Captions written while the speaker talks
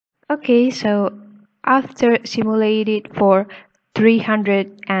Okay, so after simulated for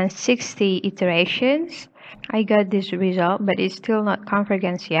 360 iterations, I got this result, but it's still not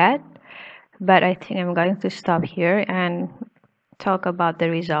convergence yet. But I think I'm going to stop here and talk about the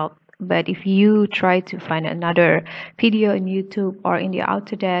result. But if you try to find another video in YouTube or in the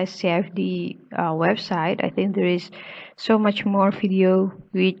Autodesk CFD website, I think there is so much more video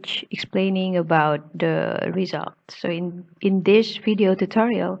which explaining about the result. So in this video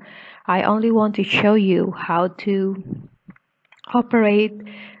tutorial, I only want to show you how to operate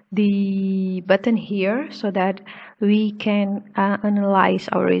the button here so that we can analyze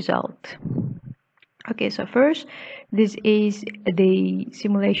our result. Okay, so first, this is the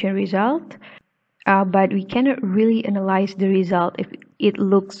simulation result, but we cannot really analyze the result if it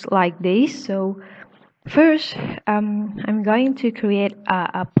looks like this. So first, I'm going to create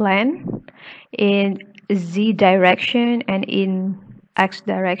a plan in Z direction and in X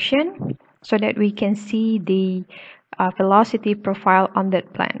direction so that we can see the velocity profile on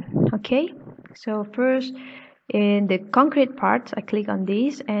that plan. Okay, so first in the concrete parts, I click on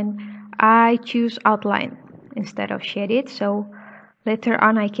this and I choose outline instead of shaded, so later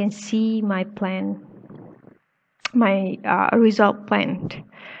on I can see my plan, my result plan.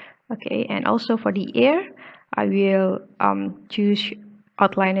 Okay, and also for the air I will choose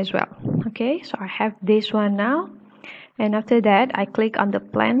outline as well. Okay, so I have this one now, and after that I click on the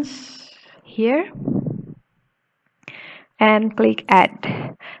plans here and click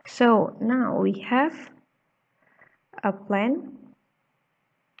add. So now we have a plan,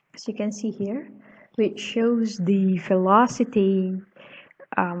 as you can see here, which shows the velocity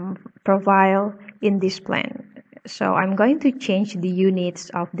profile in this plan. So I'm going to change the units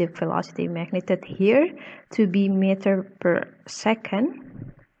of the velocity magnitude here to be meter per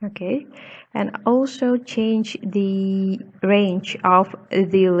second. Okay, and also change the range of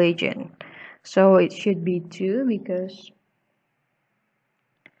the legend. So it should be 2 because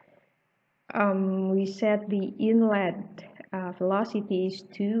we set the inlet velocity is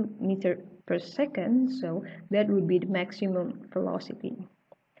 2 meters per second, so that would be the maximum velocity.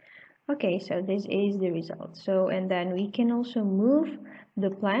 Okay, so this is the result. So, and then we can also move the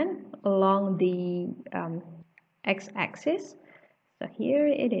plan along the x-axis. So here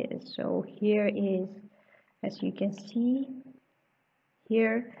it is. So here is, as you can see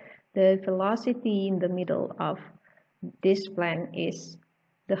here, the velocity in the middle of this plan is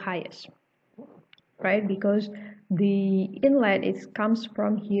the highest, right? Because the inlet comes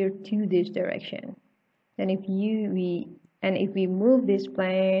from here to this direction. And if we move this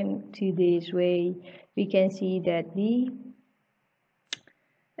plan to this way, we can see that the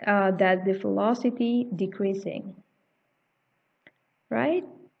velocity decreasing, right?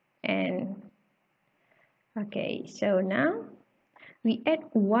 And okay, so now we add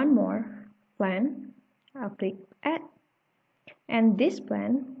one more plan. I'll click add, and this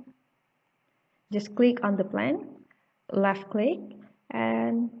plan, just click on the plan, left click,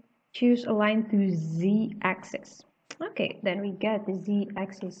 and choose align to z-axis. Okay, then we get the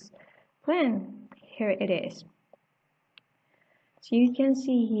z-axis plan. Here it is. So you can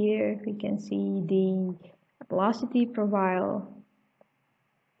see here, we can see the velocity profile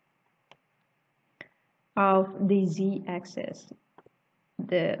of the z-axis.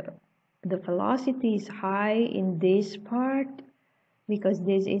 The velocity is high in this part because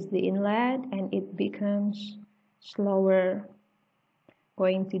this is the inlet, and it becomes slower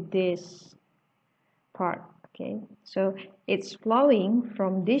going to this part. Okay, so it's flowing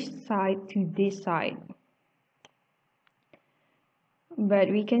from this side to this side, but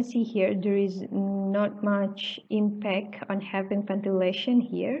we can see here there is not much impact on having ventilation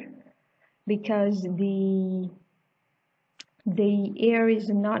here because the air is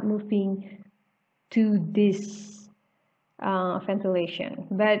not moving to this ventilation.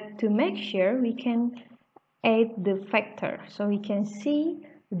 But to make sure, we can add the factor so we can see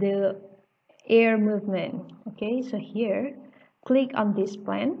the air movement. Okay, so here click on this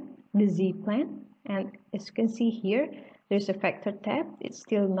plan, the Z plan, and as you can see here there's a factor tab. It's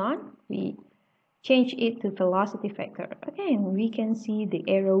still none. We change it to velocity factor. Again, we can see the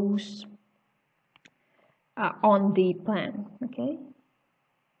arrows on the plan. Okay,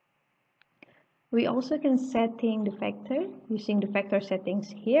 we also can setting the factor using the factor settings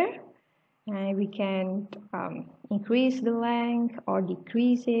here, and we can increase the length or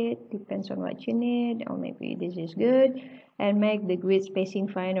decrease it, depends on what you need, or maybe this is good, and make the grid spacing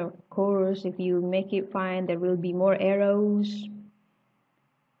fine. Of course, if you make it fine, there will be more arrows.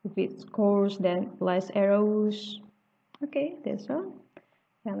 If it's coarse, then less arrows. Okay, that's all.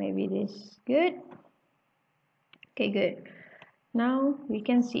 Now maybe this is good. Okay, good. Now we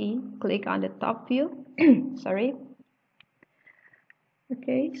can see, click on the top view. Sorry.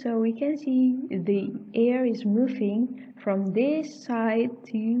 Okay, so we can see the air is moving from this side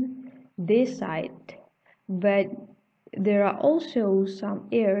to this side, but there are also some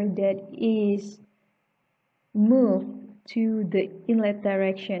air that is moved to the inlet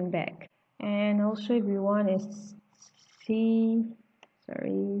direction back. And also if we want to see,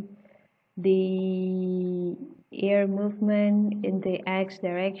 sorry, the air movement in the x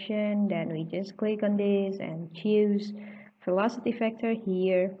direction, then we just click on this and choose velocity factor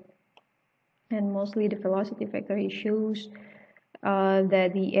here. And mostly the velocity factor it shows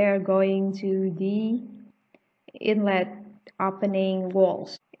that the air going to the inlet opening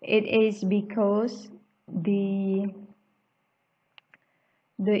walls. It is because the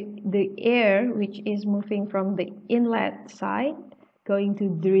air which is moving from the inlet side going to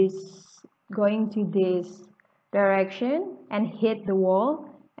this direction and hit the wall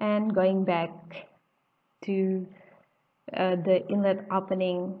and going back to the inlet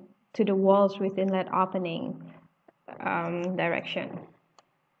opening, to the walls with inlet opening direction.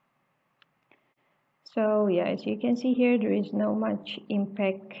 So yeah, as you can see here, there is no much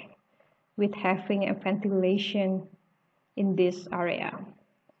impact with having a ventilation in this area.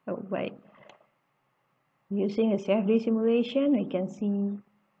 So by using a CFD simulation, we can see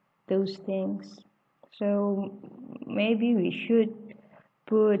those things. So maybe we should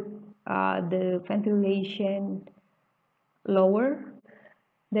put the ventilation lower.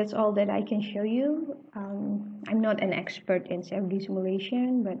 That's all that I can show you. I'm not an expert in CFD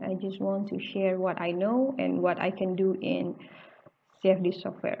simulation, but I just want to share what I know and what I can do in CFD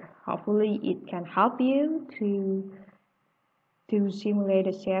software. Hopefully it can help you to simulate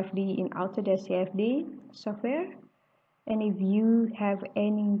a CFD in Autodesk CFD software. And if you have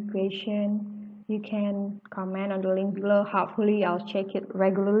any question, you can comment on the link below. Hopefully I'll check it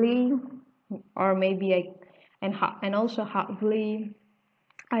regularly, or maybe and also hopefully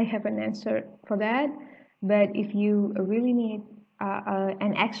I have an answer for that. But if you really need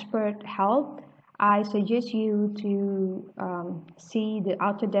an expert help, I suggest you to see the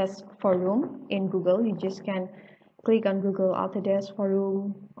Autodesk forum in Google. You just can click on Google Autodesk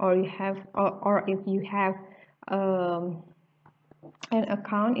forum, or if you have an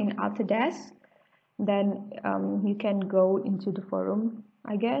account in Autodesk, then you can go into the forum,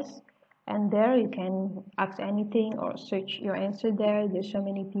 I guess, and there you can ask anything or search your answer there. There's so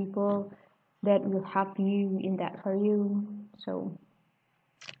many people that will help you in that for you. So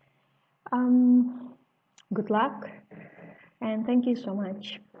good luck and thank you so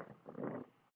much.